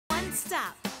and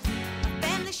stop. A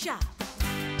family shop.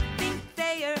 Think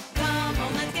Thayer. Come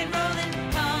on, let's get rolling.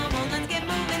 Come on, let's get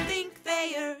moving. Think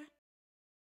Thayer.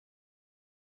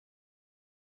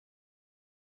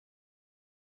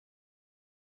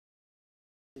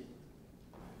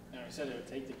 Now, he said it would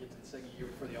take to get to the second year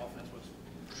before the offense was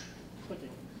clicking.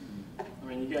 I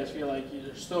mean, you guys feel like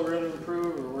there's still room to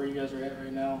improve, or where you guys are at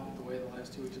right now, the way the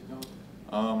last 2 weeks have gone?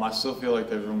 I still feel like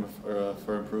there's room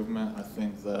for improvement. I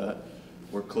think that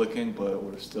we're clicking, but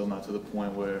we're still not to the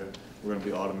point where we're going to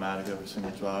be automatic every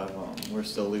single drive. We're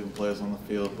still leaving players on the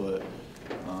field, but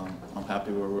I'm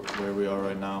happy where we are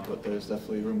right now, but there's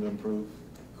definitely room to improve.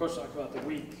 Coach talked about the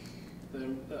week,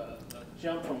 the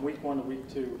jump from week 1 to week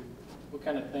 2. What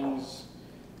kind of things,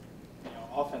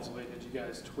 offensively, did you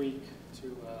guys tweak to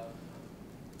in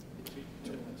the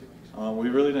 2 weeks? We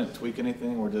really didn't tweak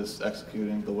anything. We're just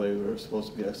executing the way we were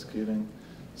supposed to be executing.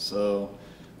 So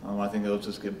I think it'll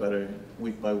just get better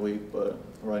week by week. But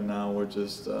right now, we're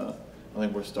just I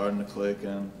think we're starting to click,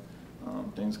 and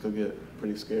things could get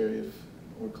pretty scary if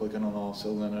we're clicking on all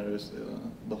cylinders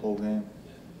the whole game.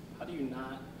 How do you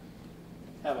not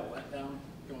have a letdown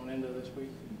going into this week?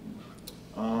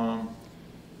 I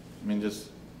mean,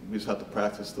 we just have to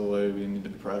practice the way we need to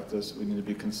practice. We need to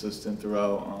be consistent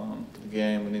throughout the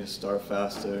game. We need to start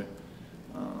faster.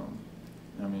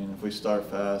 I mean, if we start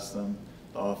fast, then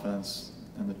the offense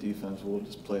and the defense will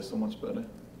just play so much better.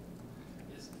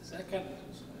 Is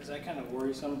that kind of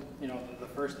worrisome? The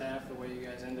first half, the way you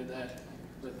guys ended that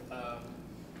with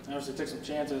obviously took some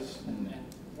chances and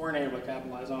weren't able to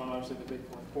capitalize on them. Obviously, the big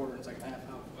fourth quarter and second half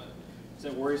out. But is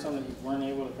it worrisome that you weren't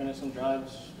able to finish some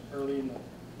drives early in the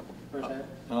first half?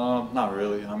 Not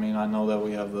really. I mean, I know that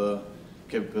we have the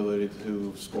capability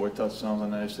to score touchdowns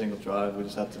on every single drive. We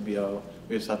just have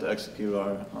to execute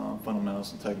our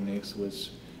fundamentals and techniques,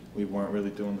 which we weren't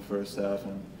really doing the first half.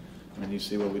 And I mean, you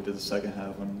see what we did the second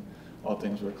half, and all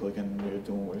things were clicking, and we were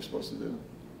doing what we were supposed to do.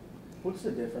 What's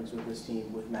the difference with this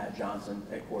team with Matt Johnson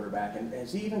at quarterback? And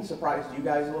has he even surprised you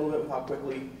guys a little bit with how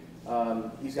quickly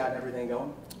he's gotten everything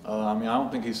going? I mean, I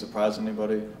don't think he surprised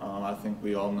anybody. I think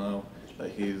we all know that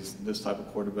he's this type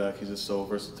of quarterback. He's just so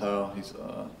versatile. He's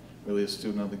really a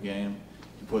student of the game.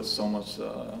 He puts so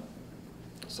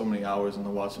many hours into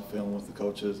watching film with the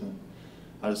coaches, and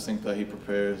I just think that he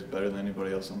prepares better than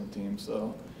anybody else on the team.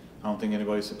 So I don't think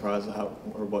anybody's surprised at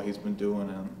what he's been doing,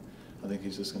 and I think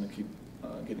he's just going to keep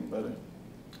getting better.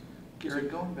 Gehrig,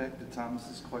 going back to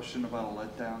Thomas's question about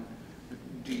a letdown,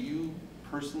 do you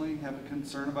personally have a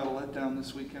concern about a letdown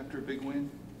this week after a big win?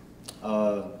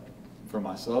 For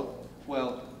myself?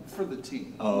 Well, for the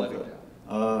team. Oh, okay.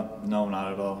 No,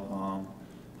 not at all.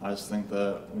 I just think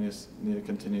that we just need to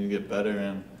continue to get better,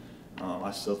 and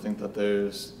I still think that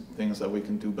there's things that we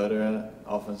can do better at,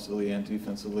 offensively and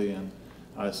defensively, and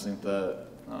I just think that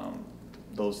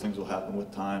those things will happen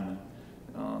with time. And,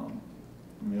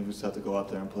 I mean, we just have to go out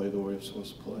there and play the way we're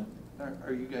supposed to play.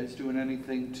 Are you guys doing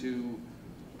anything to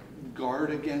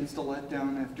guard against a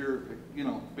letdown after,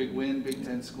 big win, Big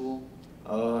Ten school?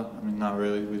 I mean, not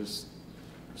really. We're just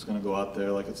going to go out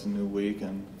there like it's a new week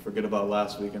and forget about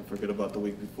last week and forget about the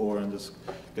week before and just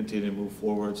continue to move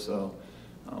forward. So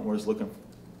we're just looking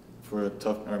for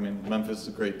Memphis is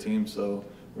a great team, so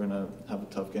we're going to have a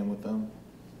tough game with them.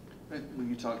 When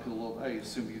you talk a little, I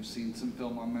assume you've seen some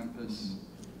film on Memphis. Mm-hmm.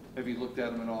 Have you looked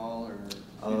at them at all, or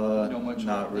know much?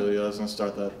 Not really. I was going to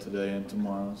start that today and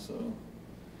tomorrow, so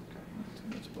not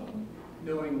too much about them.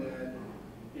 Knowing that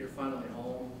you're finally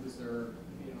home, is there,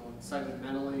 excitement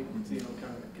mentally to,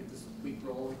 kind of get this week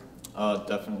rolling?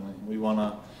 Definitely. We want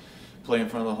to play in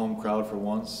front of the home crowd for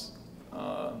once.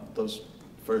 Those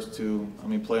first two,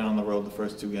 playing on the road the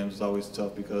first 2 games is always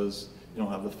tough because you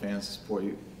don't have the fans to support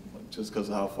you, just because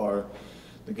of how far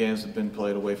the games have been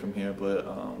played away from here.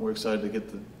 But we're excited to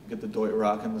get the Doit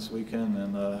rocking this weekend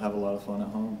and have a lot of fun at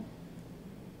home.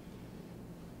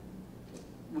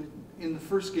 In the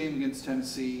first game against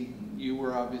Tennessee, you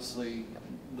were obviously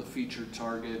the featured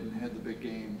target and had the big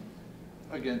game.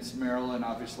 Against Maryland,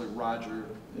 obviously Roger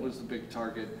was the big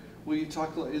target. Will you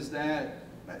talk? How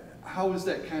is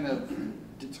that kind of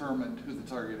determined who the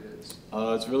target is?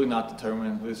 It's really not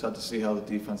determined. We just have to see how the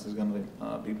defense is going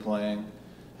to be playing.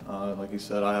 Like you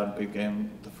said, I had a big game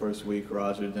the first week.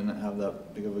 Roger didn't have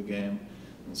that big of a game.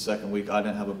 And the second week, I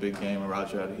didn't have a big game, and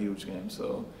Roger had a huge game.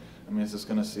 So, it's just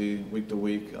going to see week to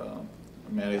week.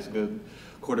 Manny's a good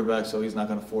quarterback, so he's not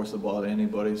going to force the ball to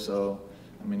anybody. So,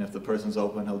 if the person's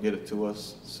open, he'll get it to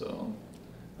us. So,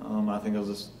 I think it'll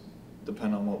just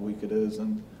depend on what week it is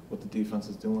and what the defense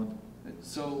is doing.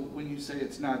 So, when you say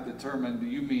it's not determined, do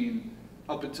you mean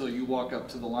up until you walk up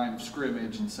to the line of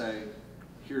scrimmage and say,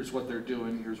 here's what they're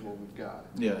doing, here's what we've got.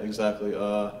 Yeah, exactly.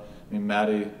 I mean,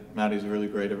 Matty's really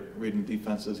great at reading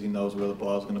defenses. He knows where the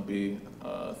ball is going to be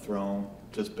thrown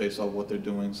just based off what they're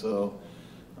doing. So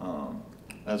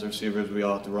as receivers, we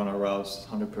all have to run our routes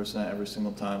 100% every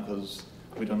single time because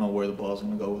we don't know where the ball is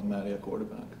going to go with Matty at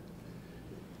quarterback.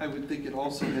 I would think it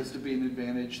also has to be an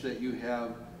advantage that you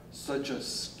have such a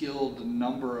skilled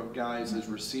number of guys as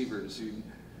receivers. You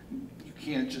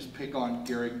can't just pick on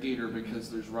Gehrig Dieter because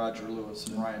there's Roger Lewis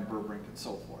and Ryan Burbrink and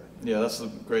so forth. Yeah, that's the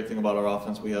great thing about our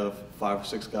offense. We have 5 or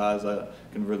 6 guys that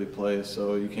can really play,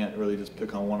 so you can't really just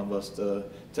pick on one of us to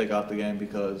take out the game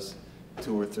because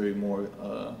 2 or 3 more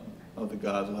of the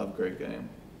guys will have a great game.